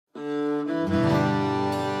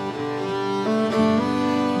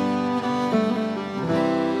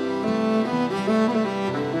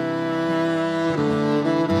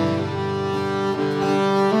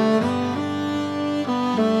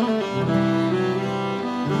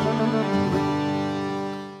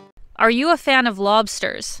Are you a fan of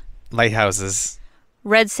lobsters? Lighthouses.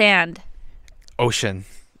 Red sand? Ocean.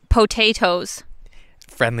 Potatoes?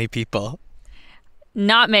 Friendly people.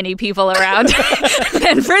 Not many people around.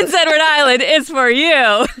 Then Prince Edward Island is for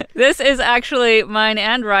you. This is actually mine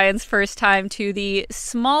and Ryan's first time to the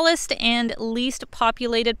smallest and least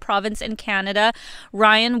populated province in Canada.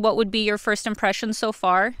 Ryan, what would be your first impression so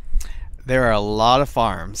far? There are a lot of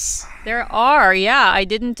farms. There are, yeah. I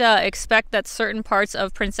didn't expect that certain parts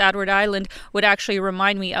of Prince Edward Island would actually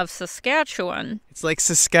remind me of Saskatchewan. It's like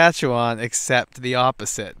Saskatchewan, except the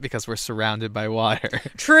opposite, because we're surrounded by water.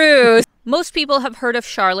 True. Most people have heard of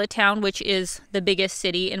Charlottetown, which is the biggest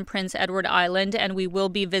city in Prince Edward Island, and we will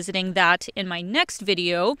be visiting that in my next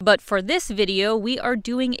video. But for this video, we are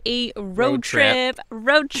doing a road trip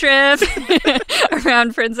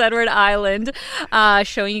around Prince Edward Island,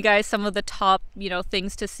 showing you guys some of the top,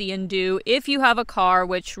 things to see and do if you have a car,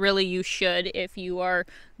 which really you should if you are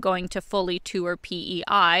going to fully tour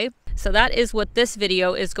PEI. So that is what this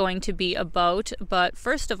video is going to be about. But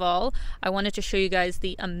first of all, I wanted to show you guys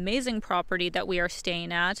the amazing property that we are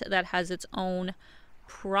staying at that has its own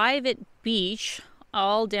private beach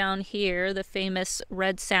all down here, the famous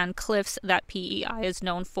red sand cliffs that PEI is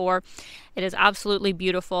known for. It is absolutely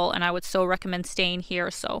beautiful and I would so recommend staying here.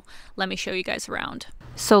 So let me show you guys around.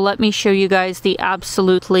 So let me show you guys the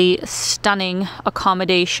absolutely stunning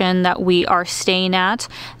accommodation that we are staying at.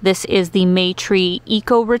 This is the Maytree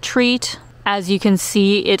Eco Retreat. As you can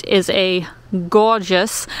see, it is a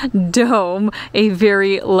gorgeous dome, a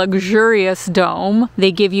very luxurious dome.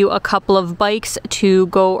 They give you a couple of bikes to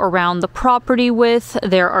go around the property with.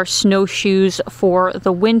 There are snowshoes for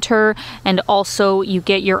the winter, and also you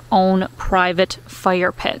get your own private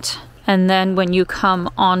fire pit. And then when you come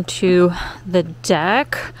onto the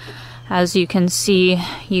deck, as you can see,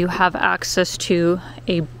 you have access to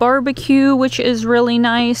a barbecue, which is really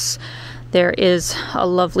nice. There is a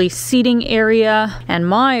lovely seating area, and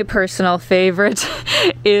my personal favorite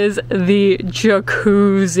is the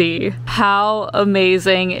jacuzzi. How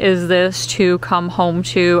amazing is this to come home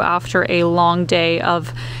to after a long day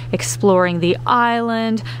of exploring the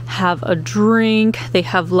island, have a drink. They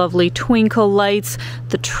have lovely twinkle lights.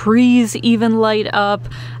 The trees even light up.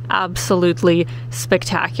 Absolutely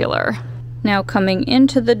spectacular. Now coming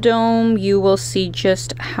into the dome, you will see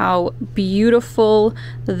just how beautiful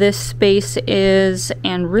this space is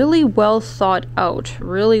and really well thought out,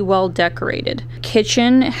 really well decorated.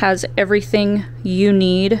 Kitchen has everything you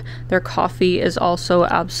need. Their coffee is also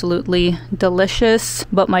absolutely delicious.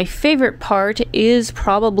 But my favorite part is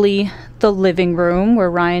probably the living room where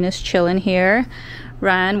Ryan is chilling here.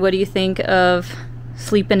 Ryan, what do you think of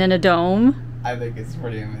sleeping in a dome? I think it's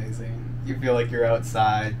pretty amazing. You feel like you're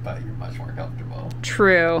outside, but you're much more comfortable.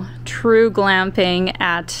 True glamping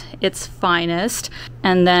at its finest.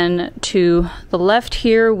 And then to the left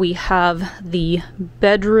here, we have the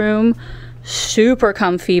bedroom. Super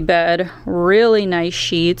comfy bed, really nice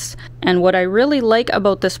sheets. And what I really like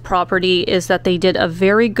about this property is that they did a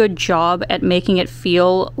very good job at making it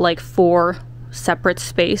feel like 4 separate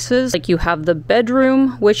spaces. Like you have the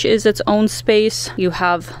bedroom, which is its own space. You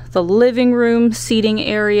have the living room seating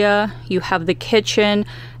area. You have the kitchen,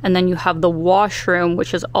 and then you have the washroom,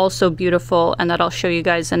 which is also beautiful, and that I'll show you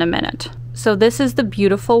guys in a minute. So this is the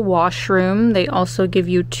beautiful washroom. They also give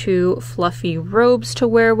you 2 fluffy robes to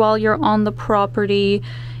wear while you're on the property.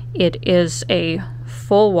 It is a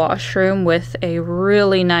full washroom with a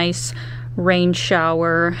really nice rain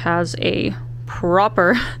shower, has a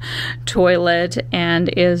proper toilet, and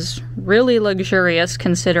is really luxurious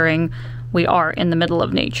considering we are in the middle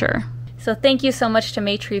of nature. So thank you so much to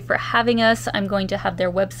Maytree for having us. I'm going to have their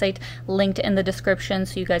website linked in the description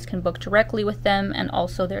so you guys can book directly with them, and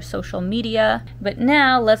also their social media. But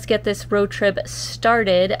now let's get this road trip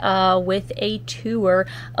started with a tour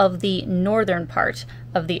of the northern part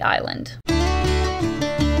of the island.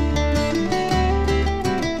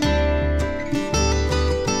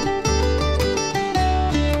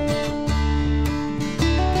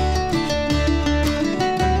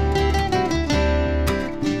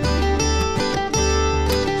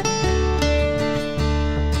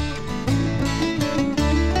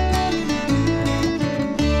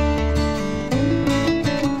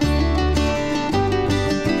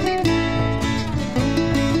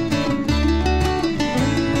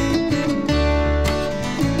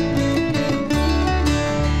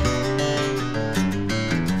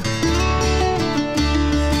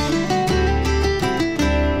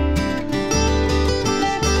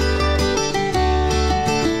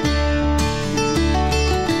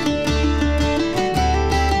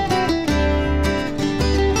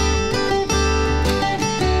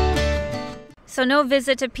 So no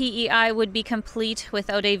visit to PEI would be complete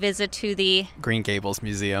without a visit to the Green Gables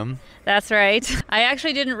Museum. That's right. I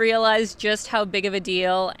actually didn't realize just how big of a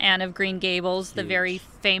deal Anne of Green Gables, the very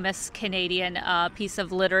famous Canadian piece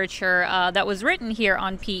of literature that was written here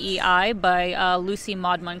on PEI by Lucy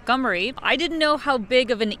Maud Montgomery. I didn't know how big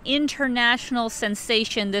of an international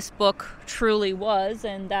sensation this book truly was,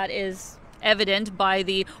 and that is evident by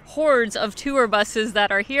the hordes of tour buses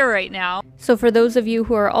that are here right now. So for those of you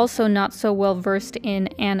who are also not so well versed in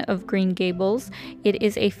Anne of Green Gables, it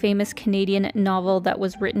is a famous Canadian novel that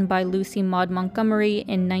was written by Lucy Maud Montgomery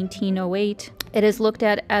in 1908. It is looked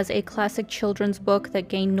at as a classic children's book that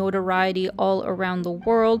gained notoriety all around the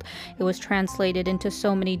world. It was translated into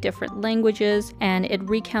so many different languages, and it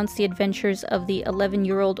recounts the adventures of the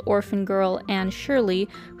 11-year-old orphan girl Anne Shirley,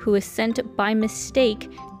 who is sent by mistake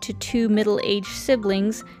to two middle-aged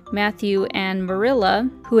siblings, Matthew and Marilla,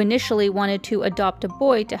 who initially wanted to adopt a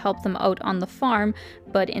boy to help them out on the farm,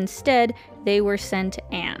 but instead they were sent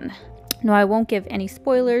Anne. No, I won't give any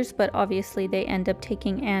spoilers, but obviously they end up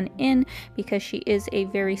taking Anne in because she is a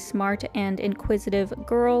very smart and inquisitive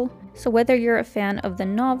girl. So whether you're a fan of the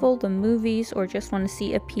novel, the movies, or just want to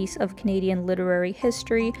see a piece of Canadian literary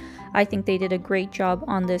history, I think they did a great job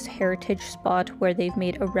on this heritage spot where they've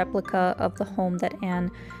made a replica of the home that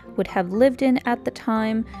Anne would have lived in at the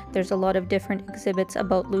time. There's a lot of different exhibits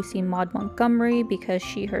about Lucy Maud Montgomery because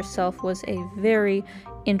she herself was a very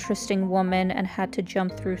interesting woman and had to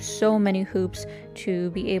jump through so many hoops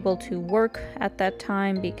to be able to work at that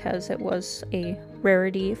time because it was a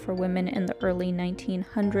rarity for women in the early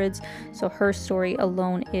 1900s. So her story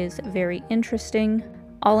alone is very interesting.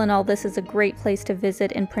 All in all, this is a great place to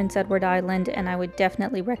visit in Prince Edward Island, and I would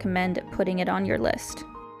definitely recommend putting it on your list.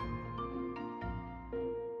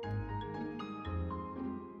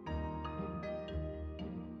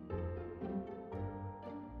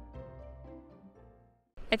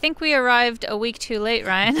 I think we arrived a week too late,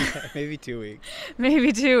 Ryan. Maybe 2 weeks.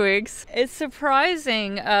 Maybe 2 weeks. It's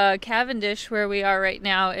surprising. Cavendish, where we are right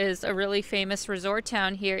now, is a really famous resort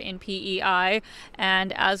town here in PEI.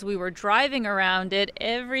 And as we were driving around it,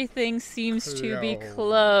 everything seems to be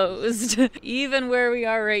closed. Even where we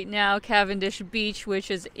are right now, Cavendish Beach, which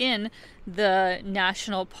is in the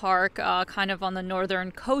national park, kind of on the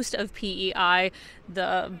northern coast of PEI,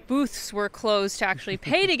 the booths were closed to actually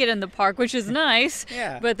pay to get in the park, which is nice.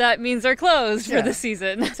 Yeah. But that means they're closed for the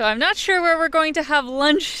season. So I'm not sure where we're going to have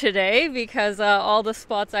lunch today because all the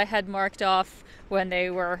spots I had marked off when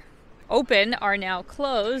they were open are now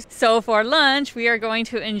closed. So for lunch, we are going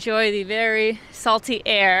to enjoy the very salty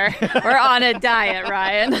air. We're on a diet,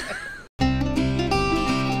 Ryan.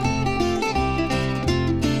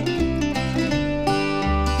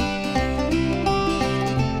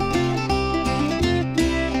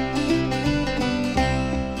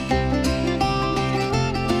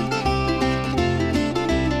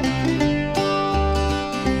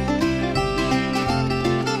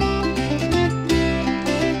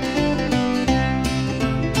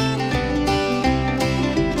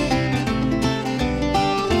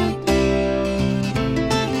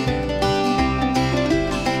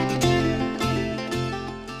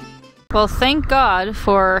 Well, thank God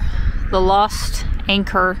for the Lost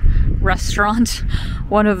Anchor restaurant,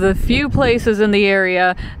 one of the few places in the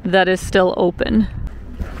area that is still open.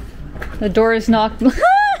 The door is not the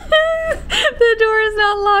door is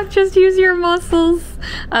not locked, just use your muscles.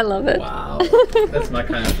 I love it. Wow, that's my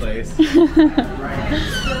kind of place.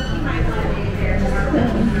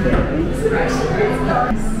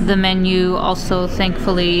 The menu also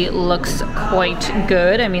thankfully looks quite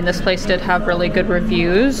good. I mean, this place did have really good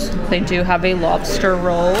reviews. They do have a lobster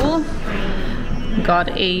roll. Got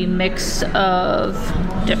a mix of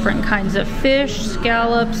different kinds of fish,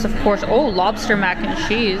 scallops, of course. Oh, lobster mac and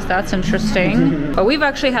cheese. That's interesting. But we've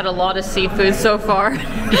actually had a lot of seafood so far.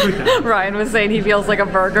 Ryan was saying he feels like a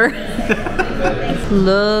burger.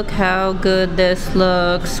 Look how good this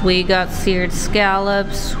looks. We got seared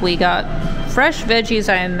scallops. We got fresh veggies,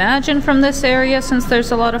 I imagine, from this area since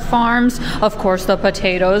there's a lot of farms. Of course, the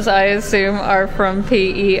potatoes, I assume, are from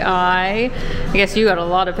PEI. I guess you got a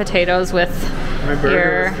lot of potatoes with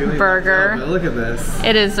your burger. Look at this.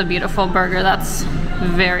 It is a beautiful burger. That's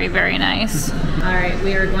very, very nice. All right,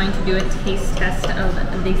 we are going to do a taste test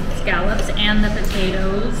of the scallops and the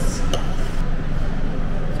potatoes.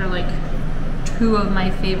 They're like two of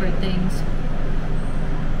my favorite things.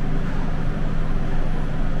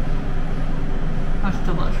 That's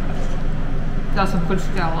delicious. That's a good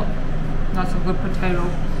scallop. That's a good potato.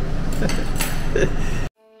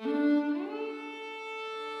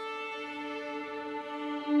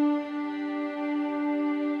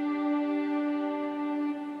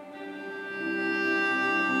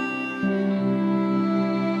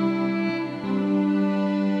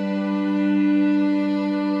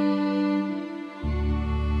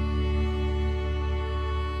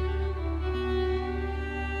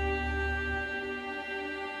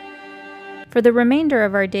 For the remainder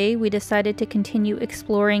of our day, we decided to continue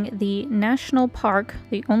exploring the national park,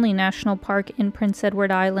 the only national park in Prince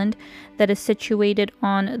Edward Island that is situated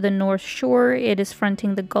on the North Shore. It is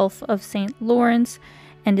fronting the Gulf of St. Lawrence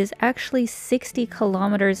and is actually 60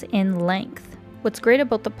 kilometers in length. What's great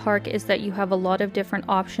about the park is that you have a lot of different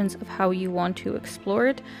options of how you want to explore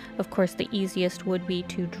it. Of course, the easiest would be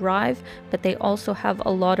to drive, but they also have a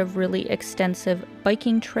lot of really extensive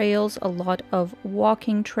biking trails, a lot of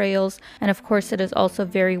walking trails, and of course it is also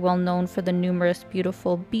very well known for the numerous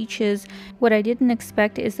beautiful beaches. What I didn't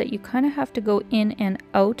expect is that you kind of have to go in and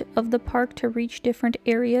out of the park to reach different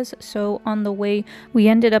areas. So on the way, we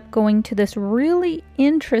ended up going to this really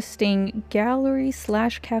interesting gallery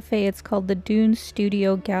slash cafe. It's called the Dune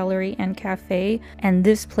Studio Gallery and Cafe, and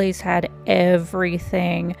this place had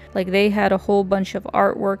everything. Like, they had a whole bunch of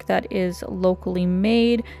artwork that is locally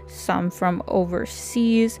made, some from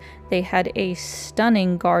overseas. They had a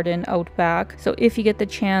stunning garden out back, so if you get the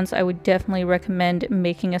chance, I would definitely recommend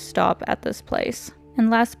making a stop at this place. And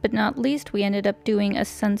last but not least, we ended up doing a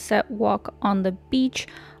sunset walk on the beach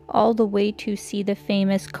all the way to see the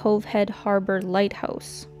famous Cove Head Harbor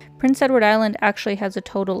Lighthouse. Prince Edward Island actually has a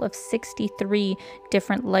total of 63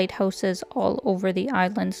 different lighthouses all over the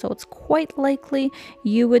island, so it's quite likely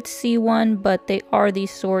you would see one, but they are the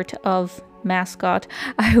sort of mascot,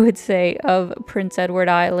 I would say, of Prince Edward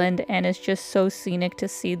Island, and it's just so scenic to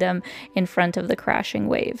see them in front of the crashing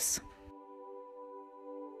waves.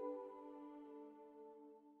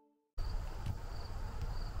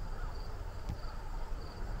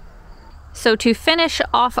 So to finish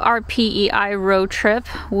off our PEI road trip,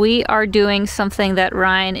 we are doing something that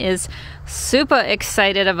Ryan is super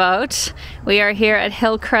excited about. We are here at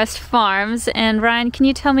Hillcrest Farms, and Ryan, can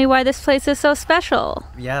you tell me why this place is so special?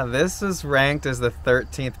 Yeah, this is ranked as the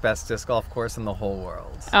 13th best disc golf course in the whole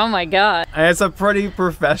world. Oh my god. And it's a pretty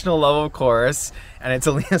professional level course, and it's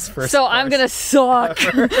Alina's first So course I'm gonna suck.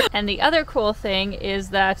 ever. And the other cool thing is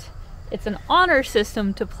that it's an honor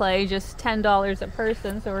system to play, just $10 a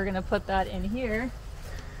person, so we're gonna put that in here.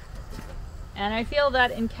 And I feel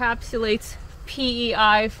that encapsulates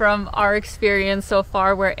PEI from our experience so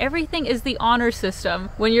far, where everything is the honor system.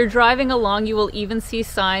 When you're driving along, you will even see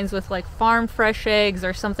signs with like farm fresh eggs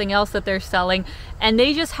or something else that they're selling, and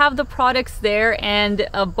they just have the products there and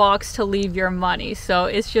a box to leave your money. So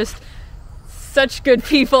it's just such good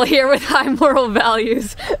people here with high moral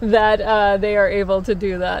values that they are able to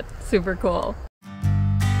do that. Super cool.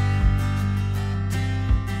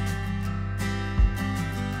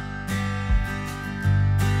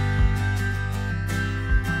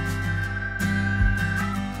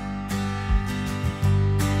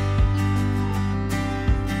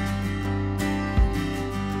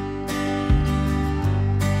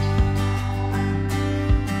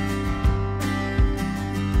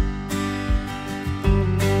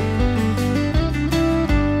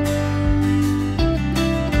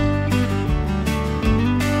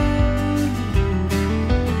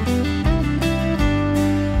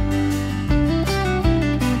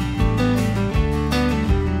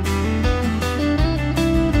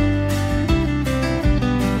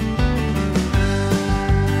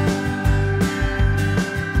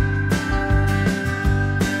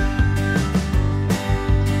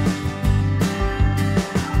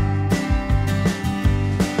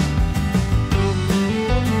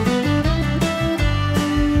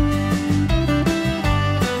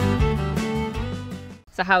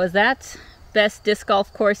 So how was that? Best disc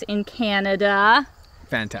golf course in Canada.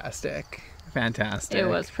 Fantastic. Fantastic. It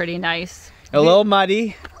was pretty nice. A little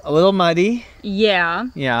muddy. A little muddy. Yeah.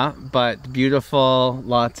 Yeah, but beautiful.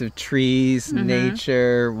 Lots of trees,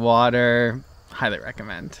 nature, water. Highly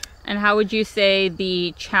recommend. And how would you say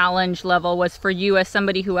the challenge level was for you as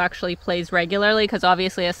somebody who actually plays regularly? Because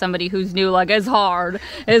obviously as somebody who's new, like, it's hard.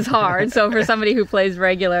 So for somebody who plays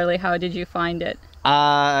regularly, how did you find it?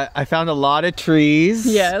 I found a lot of trees.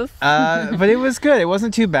 Yes. But it was good. It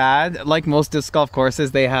wasn't too bad. Like most disc golf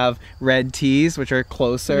courses, they have red tees, which are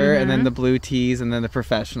closer, and then the blue tees, and then the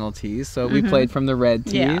professional tees. So we played from the red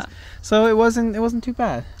tees. Yeah. So it wasn't too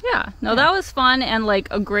bad. Yeah. No, that was fun, and like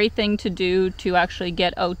a great thing to do to actually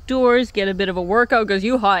get outdoors, get a bit of a workout, because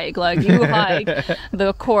you hike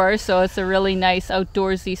the course, so it's a really nice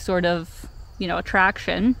outdoorsy sort of,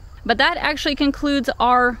 attraction. But that actually concludes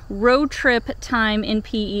our road trip time in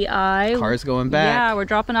PEI. Car's going back. Yeah, we're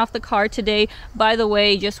dropping off the car today. By the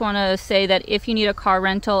way, just want to say that if you need a car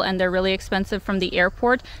rental and they're really expensive from the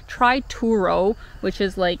airport, try Turo, which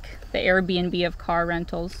is like the Airbnb of car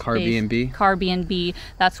rentals. Carbnb.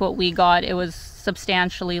 That's what we got. It was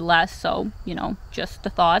substantially less, so, just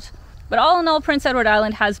a thought. But all in all, Prince Edward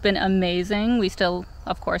Island has been amazing. We still,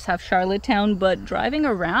 of course, have Charlottetown, but driving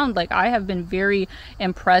around, like, I have been very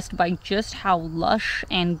impressed by just how lush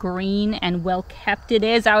and green and well kept it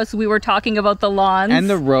is. As we were talking about the lawns. And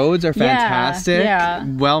the roads are fantastic. Yeah.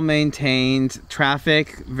 Well maintained.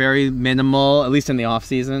 Traffic, very minimal, at least in the off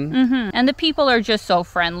season. And the people are just so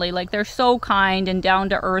friendly. Like, they're so kind and down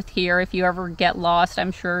to earth here. If you ever get lost,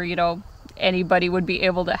 I'm sure, you know, anybody would be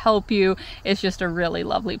able to help you. It's just a really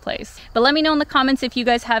lovely place. But let me know in the comments if you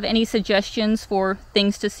guys have any suggestions for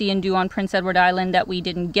things to see and do on Prince Edward Island that we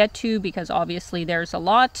didn't get to, because obviously there's a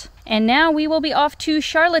lot. And now we will be off to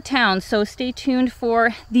Charlottetown, so stay tuned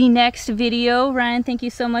for the next video. Ryan, thank you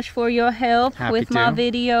so much for your help with my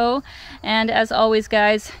video. And as always,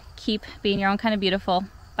 guys, keep being your own kind of beautiful.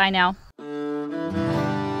 Bye now.